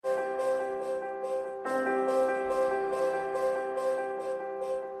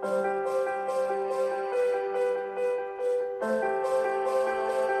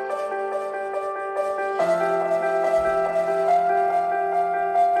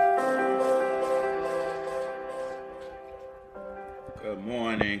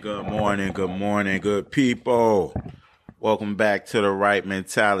Good morning, good people. Welcome back to the Wright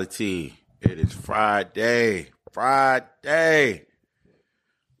Mentality. It is Friday.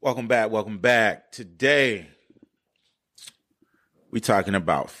 Welcome back. Today, we talking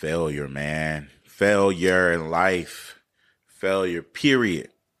about failure, man. Failure in life. Failure, period.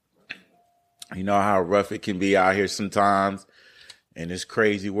 You know how rough it can be out here sometimes in this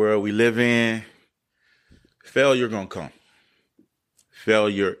crazy world we live in. Failure gonna come.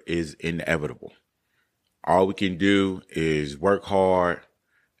 Failure is inevitable. All we can do is work hard,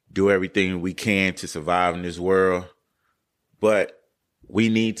 do everything we can to survive in this world. But we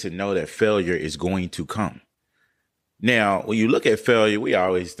need to know that failure is going to come. Now, when you look at failure, we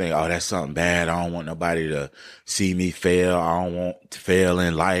always think, oh, that's something bad. I don't want nobody to see me fail. I don't want to fail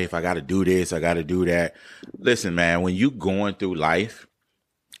in life. I got to do this. I got to do that. Listen, man, when you're going through life,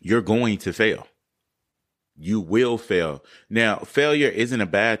 you're going to fail. You will fail. Now, failure isn't a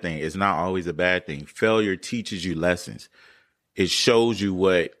bad thing. It's not always a bad thing. Failure teaches you lessons. It shows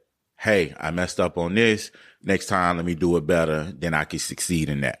you hey, I messed up on this. Next time, let me do it better. Then I can succeed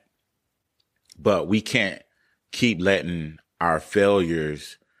in that. But we can't keep letting our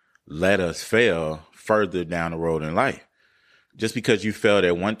failures let us fail further down the road in life. Just because you failed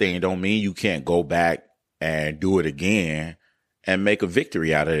at one thing don't mean you can't go back and do it again and make a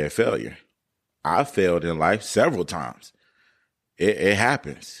victory out of that failure. I failed in life several times. It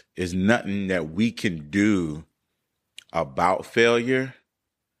happens. It's nothing that we can do about failure,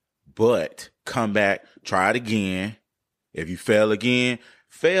 but come back, try it again. If you fail again,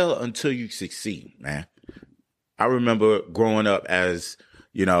 fail until you succeed, man. I remember growing up as,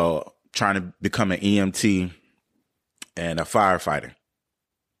 trying to become an EMT and a firefighter.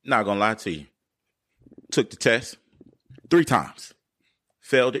 Not gonna lie to you. Took the test 3 times.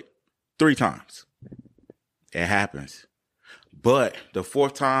 Failed it 3 times. It happens. But the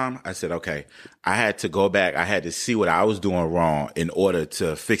 4th time, I said, okay, I had to go back. I had to see what I was doing wrong in order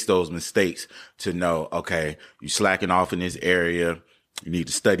to fix those mistakes, to know, okay, you slacking off in this area. You need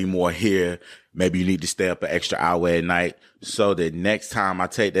to study more here. Maybe you need to stay up an extra hour at night so that next time I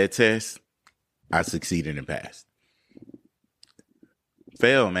take that test, I succeed and pass.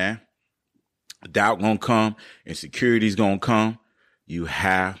 Fail, man. Doubt gonna come. Insecurity's gonna come. You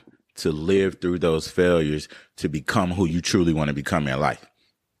have to live through those failures to become who you truly want to become in life.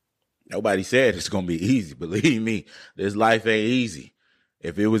 Nobody said it's going to be easy. Believe me, this life ain't easy.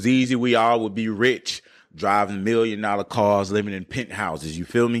 If it was easy, we all would be rich, driving $1 million cars, living in penthouses. You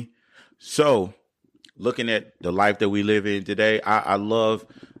feel me? So looking at the life that we live in today, I love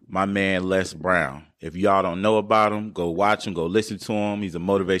my man, Les Brown. If y'all don't know about him, go watch him, go listen to him. He's a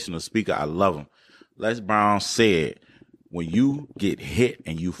motivational speaker. I love him. Les Brown said, when you get hit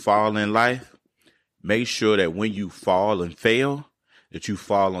and you fall in life, make sure that when you fall and fail, that you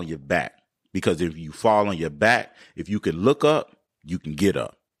fall on your back. Because if you fall on your back, if you can look up, you can get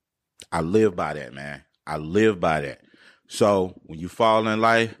up. I live by that, man. I live by that. So when you fall in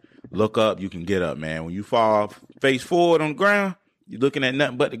life, look up, you can get up, man. When you fall face forward on the ground, you're looking at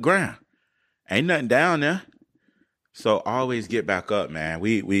nothing but the ground. Ain't nothing down there. So always get back up, man.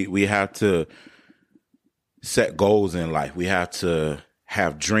 We have to set goals in life. We have to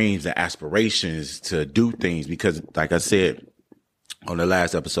have dreams and aspirations to do things because, like I said on the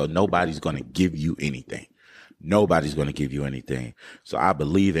last episode, nobody's going to give you anything. Nobody's going to give you anything. So I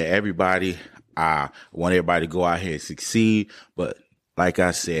believe in everybody. I want everybody to go out here and succeed. But like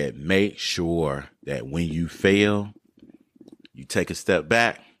I said, make sure that when you fail, you take a step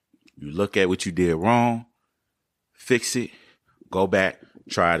back, you look at what you did wrong, fix it, go back,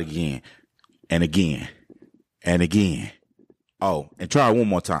 try it again and again. And again. Oh, and try it one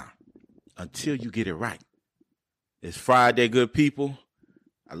more time until you get it right. It's Friday, good people.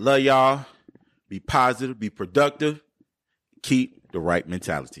 I love y'all. Be positive, be productive. Keep the right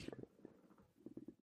mentality.